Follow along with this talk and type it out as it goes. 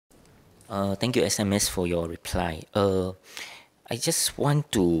Thank you, SMS, for your reply. I just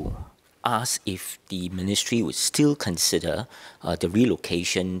want to ask if the ministry would still consider the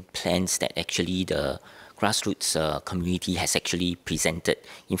relocation plans that actually the grassroots community has actually presented.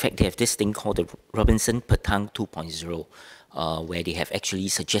 In fact, they have this thing called the Robinson Petang 2.0, where they have actually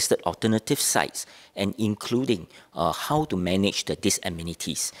suggested alternative sites and including how to manage the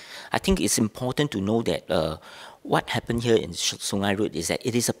disamenities. I think it's important to know that what happened here in Sungei Road is that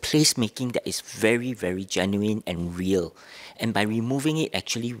it is a placemaking that is very, very genuine and real. And by removing it,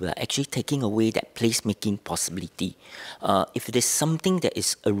 actually, we're actually taking away that placemaking possibility. If it is something that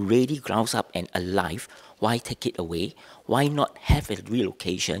is already grounds up and alive, why take it away? Why not have a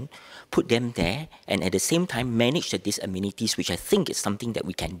relocation, put them there, and at the same time manage the disamenities, which I think is something that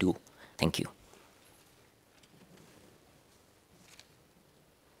we can do. Thank you.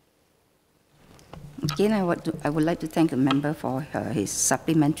 Again, I would like to thank the member for his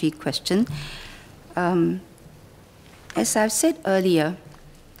supplementary question. As I've said earlier,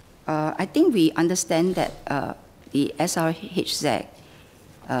 I think we understand that the SRHZ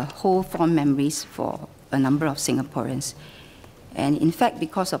hold fond memories for a number of Singaporeans. And in fact,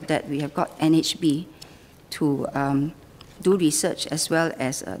 because of that, we have got NHB to do research as well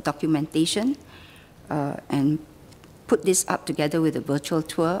as documentation and put this up together with a virtual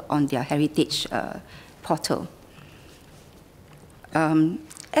tour on their heritage portal.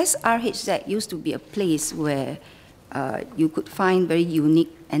 SRHZ used to be a place where you could find very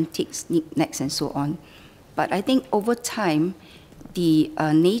unique antiques, knickknacks, and so on. But I think over time, the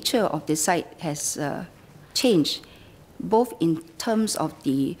nature of the site has changed, both in terms of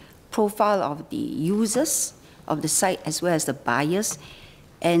the profile of the users of the site as well as the buyers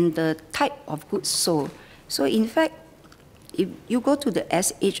and the type of goods sold. So in fact, if you go to the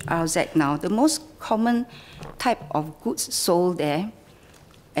SRHZ now, the most common type of goods sold there,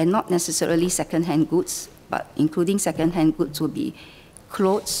 and not necessarily second-hand goods, but including second-hand goods, will be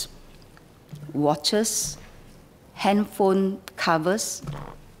clothes, watches, handphone covers,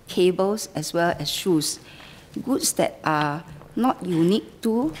 cables, as well as shoes. Goods that are not unique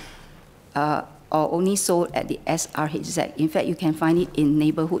to or only sold at the SRHZ. In fact, you can find it in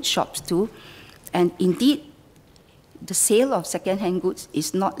neighborhood shops too. And indeed, the sale of second-hand goods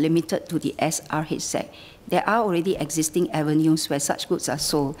is not limited to the SRHZ. There are already existing avenues where such goods are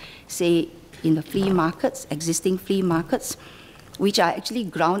sold, say in the flea markets, existing flea markets, which are actually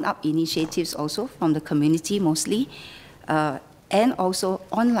ground-up initiatives also from the community mostly, and also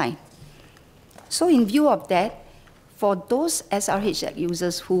online. So in view of that, for those SRHZ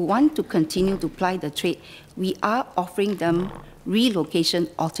users who want to continue to ply the trade, we are offering them relocation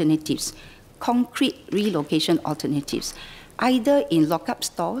alternatives, concrete relocation alternatives, either in lock-up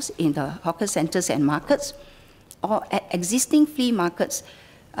stores in the hawker centers and markets, or at existing flea markets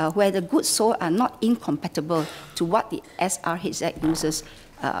where the goods sold are not incompatible to what the SRHZ users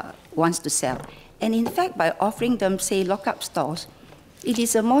wants to sell. And in fact, by offering them, say, lock-up stores, it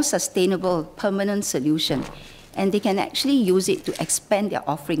is a more sustainable, permanent solution, and they can actually use it to expand their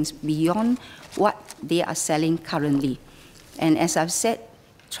offerings beyond what they are selling currently. And as I've said,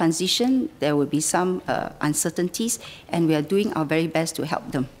 transition, there will be some uncertainties, and we are doing our very best to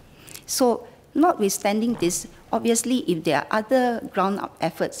help them. So, notwithstanding this, obviously, if there are other ground-up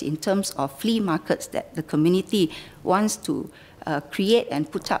efforts in terms of flea markets that the community wants to create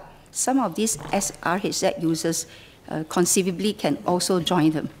and put up, some of these SRHZ users conceivably can also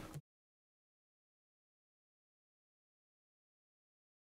join them.